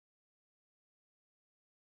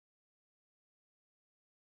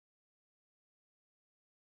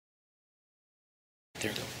There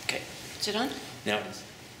we go. Okay. Is it on? Now. Yep.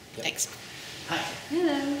 Thanks. Hi.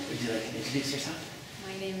 Hello. Would you like to introduce yourself?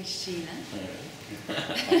 My name is Sheila.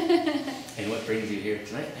 And what brings you here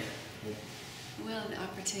tonight? Well, the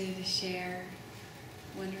opportunity to share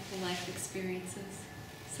wonderful life experiences.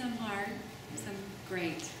 Some hard, some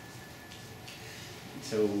great.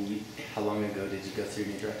 So, how long ago did you go through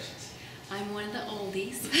New Directions? I'm one of the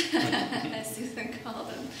oldies, as Susan called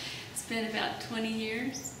them. It's been about 20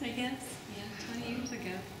 years, I guess. Yeah, 20 years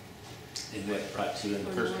ago. And what brought you in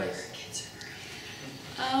the first place?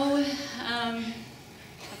 Oh, a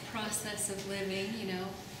process of living, you know,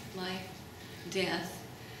 life, death,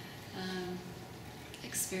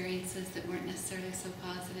 experiences that weren't necessarily so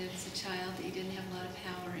positive as a child that you didn't have a lot of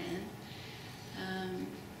power in,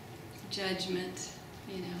 judgment,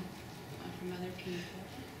 you know, from other people,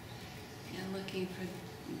 and looking for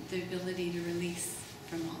the ability to release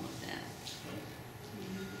from all of that.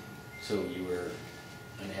 So you were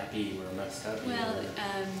unhappy, you were messed up? Well,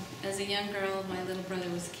 as a young girl, my little brother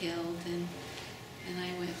was killed, and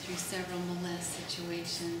I went through several molest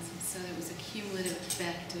situations, and so it was a cumulative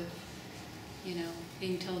effect of, you know,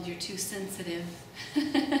 being told you're too sensitive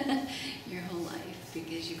your whole life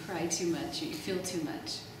because you cry too much or you feel too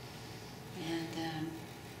much, and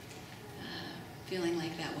feeling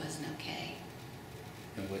like that wasn't okay.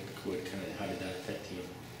 And how did that affect you?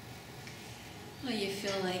 Well, you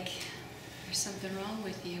feel like there's something wrong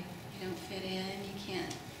with you. You don't fit in.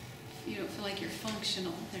 You don't feel like you're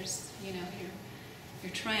functional. There's, you know,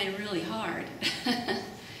 you're trying really hard, but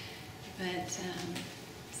it's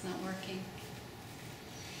not working.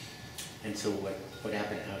 And so what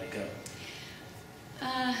happened? How'd it go?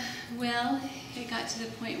 Well, it got to the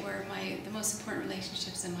point where the most important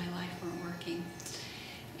relationships in my life weren't working,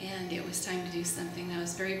 and it was time to do something. I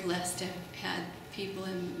was very blessed to have had people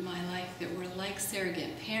in my life that were like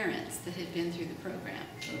surrogate parents that had been through the program.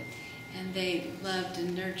 Oh. And they loved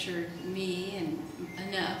and nurtured me and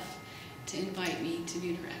enough to invite me to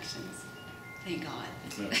New Directions. Thank God.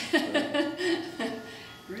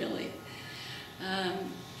 Really.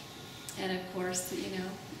 And of course, you know,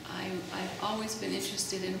 I've always been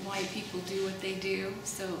interested in why people do what they do.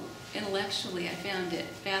 So intellectually, I found it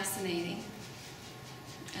fascinating.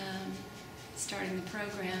 Starting the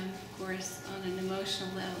program, of course, on an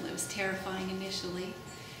emotional level, it was terrifying initially,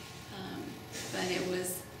 but it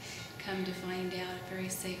was, come to find out, a very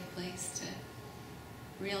safe place to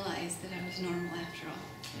realize that I was normal after all.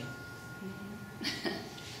 Yeah.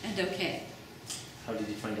 And okay. How did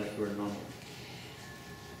you find out you were normal?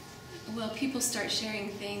 Well, people start sharing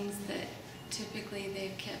things that typically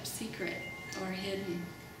they've kept secret or hidden,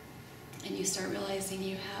 and you start realizing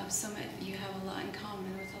you have a lot in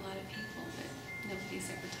common with a lot of people, but nobody's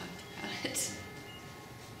ever talked about it.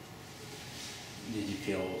 Did you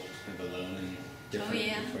feel kind of alone and different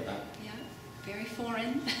before that? Yeah, very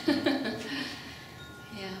foreign.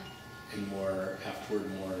 Yeah. And more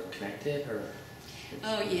afterward, more connected, or?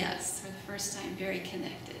 Oh yes, for the first time, very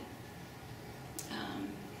connected.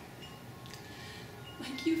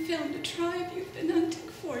 Like you found a tribe you've been hunting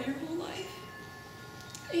for your whole life,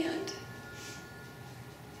 and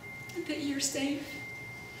that you're safe,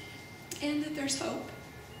 and that there's hope,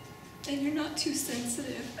 and you're not too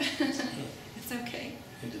sensitive. It's okay.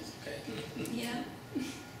 It is okay. Yeah.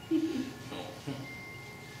 And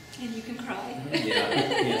you can cry. Yeah,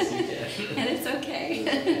 yes you can. And it's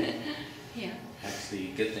okay. Yeah.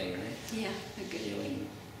 Actually, a good thing, right? Yeah, a good thing.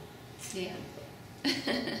 Yeah.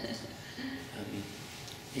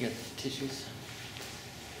 You got tissues?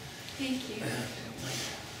 Thank you.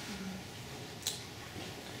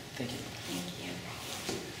 Thank you. Thank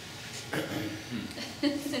you.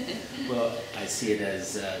 Well, I see it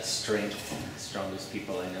as strength. The strongest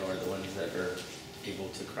people I know are the ones that are able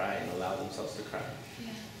to cry and allow themselves to cry.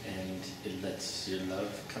 Yeah. And it lets your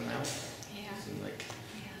love come out. Yeah. You seem like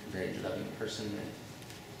a very loving person.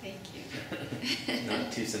 Thank you. Not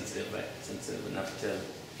too sensitive, but sensitive enough to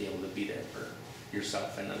be able to be there for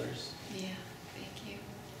yourself and others. Yeah, thank you.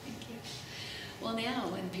 Thank you. Well, now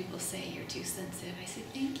when people say you're too sensitive, I say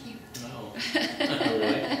thank you. Oh,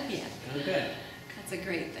 really? Yeah. Oh, good. That's a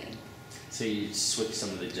great thing. So you switch some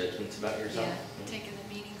of the judgments about yourself? Yeah, taking the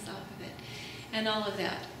meanings off of it. And all of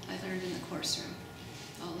that I learned in the course room.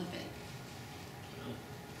 All of it.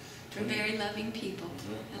 From very loving people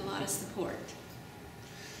and a lot of support.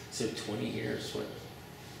 So 20 years, what?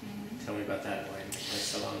 Tell me about that. Why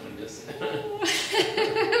so long? And just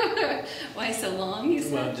Why so long? You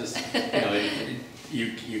said? Well, just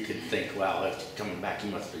you could think, well, if coming back, you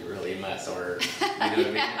must be really a mess, or you know what I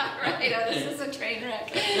mean? Yeah, right. Oh, this is a train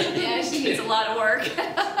wreck. Yeah, she needs a lot of work.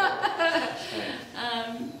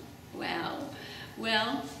 Wow. Well,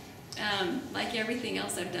 Like everything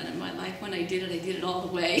else I've done in my life, when I did it all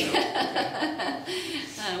the way.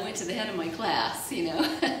 I went to the head of my class, you know.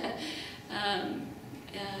 I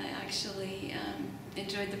actually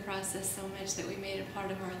enjoyed the process so much that we made it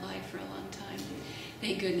part of our life for a long time.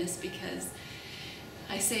 Thank goodness, because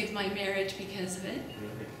I saved my marriage because of it.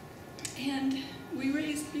 And we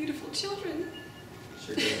raised beautiful children.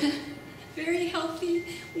 Sure did. Very healthy,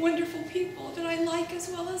 wonderful people that I like as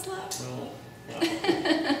well as love. Oh, wow.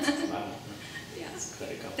 Wow. Yeah. That's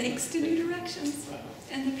quite a compliment. Thanks to New Directions Wow.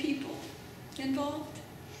 and the people involved.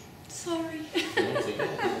 Sorry. No, it's okay.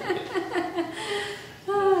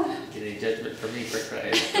 Get any judgment from me for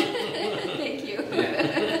crying. Thank you.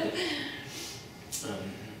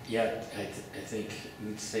 Yeah, I think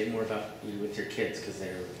you'd say more about you with your kids, because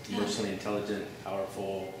they're emotionally intelligent,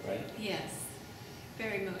 powerful, right? Yes,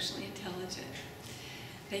 very emotionally intelligent.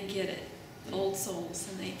 They get it, old souls,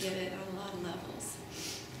 and they get it on a lot of levels.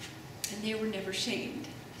 And they were never shamed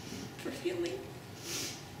for feeling.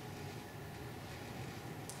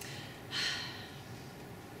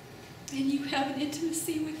 And you have an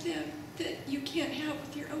intimacy with them that you can't have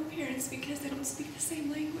with your own parents because they don't speak the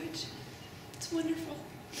same language. It's wonderful.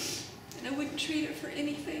 And I wouldn't trade it for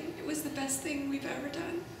anything. It was the best thing we've ever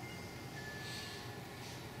done.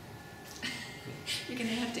 You're going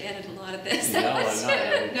to have to edit a lot of this. No, I'm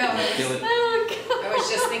not. No, I was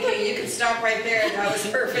just thinking you could stop right there and that was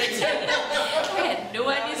perfect. I had no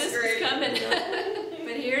idea this was coming.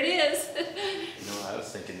 But here it is. No, I was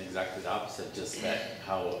thinking exactly the opposite, just that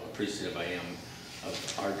how appreciative I am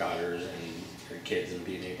of our daughters and their kids and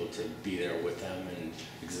being able to be there with them, and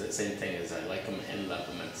because the same thing as I like them and love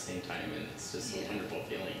them at the same time, and it's just a wonderful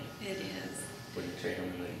feeling. It is. Wouldn't trade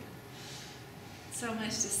them. And so much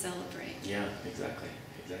to celebrate. yeah, exactly.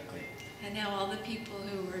 And now all the people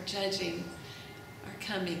who were judging are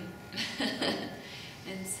coming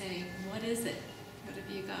and saying, what is it? What have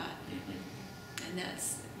you got? Mm-hmm. And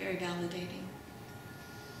that's very validating.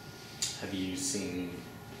 Have you seen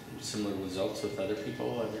similar results with other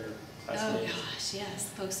people, other classmates? Oh gosh, yes.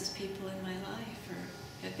 The closest people in my life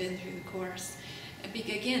have been through the course.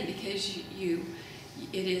 Again, because it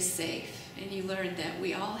is safe. And you learn that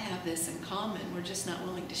we all have this in common. We're just not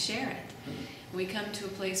willing to share it. Mm-hmm. We come to a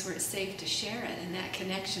place where it's safe to share it, and that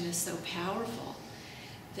connection is so powerful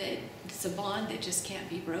that it's a bond that just can't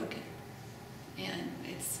be broken. And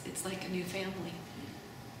it's like a new family.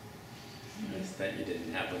 Nice that you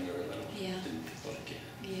didn't have when you were little. Yeah. Didn't feel like it.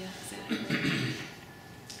 Yeah, exactly.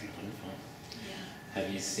 Wonderful. Yeah. Have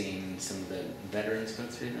you seen some of the veterans go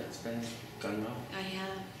through that's been gone well? I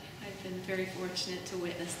have. I've been very fortunate to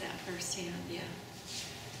witness that firsthand, yeah.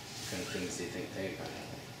 What kind of things do you think they got out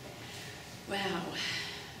of it?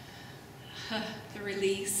 Wow. The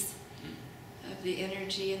release of the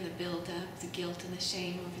energy and the build-up, the guilt and the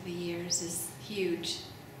shame over the years is huge.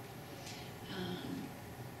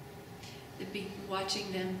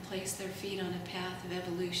 Watching them place their feet on a path of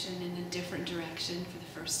evolution in a different direction for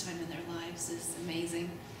the first time in their lives is amazing.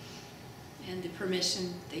 And the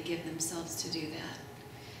permission they give themselves to do that.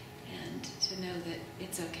 And to know that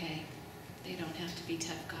it's okay. They don't have to be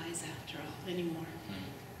tough guys after all anymore.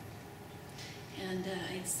 And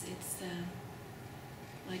it's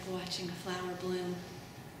like watching a flower bloom,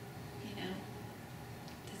 you know.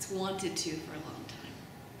 It's wanted to for a long time.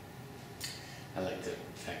 I like the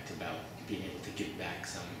fact about being able to give back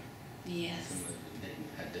some. Yes. Some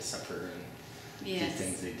that had to suffer and Yes. do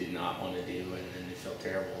things they did not want to do, and then they feel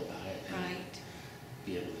terrible about it. And Right.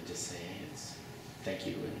 be able to just say, hey, thank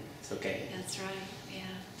you, and it's okay. That's right, yeah.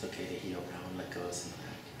 It's okay to heal now and let go of some of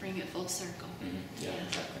that. Bring it full circle. Mm-hmm. Yeah,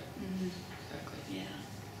 exactly. Mm-hmm. Exactly. Yeah.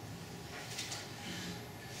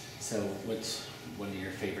 So what's one of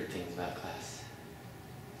your favorite things about class?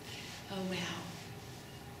 Oh, wow.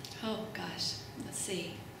 Oh, gosh. Let's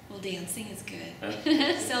see. Well, dancing is good. Oh.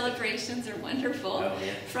 Celebrations are wonderful. Oh,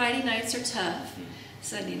 yeah. Friday nights are tough. Mm.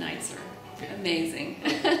 Sunday nights are amazing.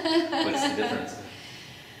 What's the difference?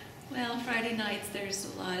 Well, Friday nights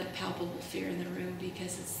there's a lot of palpable fear in the room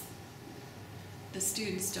because the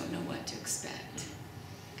students don't know what to expect.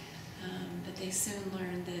 But they soon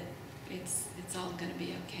learn that it's all going to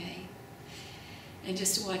be okay. And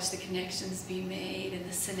just to watch the connections be made and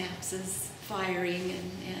the synapses firing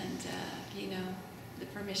and you know, the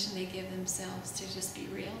permission they give themselves to just be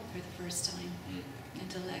real for the first time and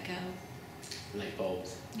to let go. Light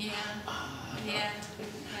bulbs. Yeah. Yeah.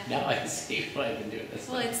 Now I see what I've been doing this.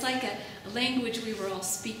 Well, it's like a language we were all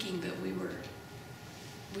speaking, but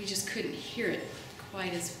we just couldn't hear it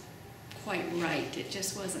quite right. It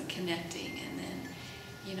just wasn't connecting, and then,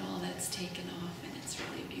 you know, all that's taken off, and it's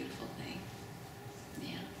really a beautiful thing.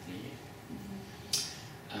 Yeah.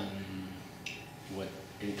 What,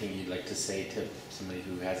 anything you'd like to say to somebody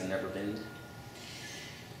who hasn't ever been?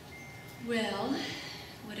 Well,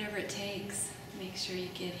 whatever it takes, make sure you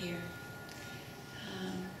get here.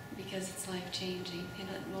 Because it's life-changing, and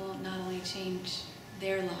it will not only change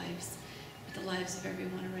their lives, but the lives of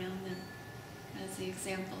everyone around them, as the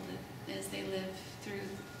example that as they live through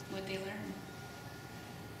what they learn.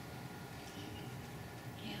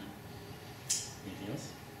 Yeah. Anything else?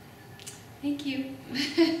 Thank you.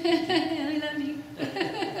 And I love you.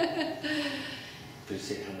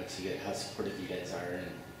 Appreciate how much how supportive you guys are,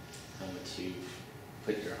 and how much you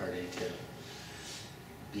put your heart into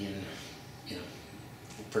being,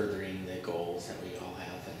 furthering the goals that we all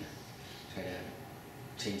have and try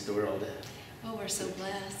to change the world. Oh, we're so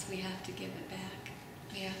blessed. We have to give it back.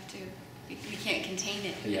 We have to. We can't contain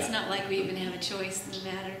it. Yeah. It's not like we even have a choice in the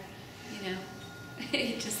matter.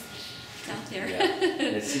 It just, it's out there. Yeah.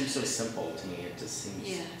 And it seems so simple to me. It just seems,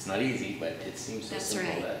 it's not easy, but it seems so That's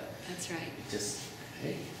simple right. that That's right. it just,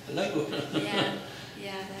 hey, hello.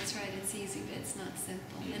 Yeah, that's right. It's easy, but it's not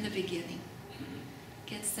simple in the beginning. It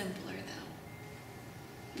gets simpler, though.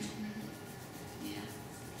 Yeah.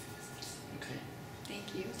 Okay.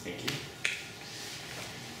 Thank you. Thank you.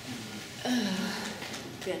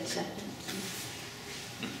 Good.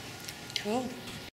 Cool.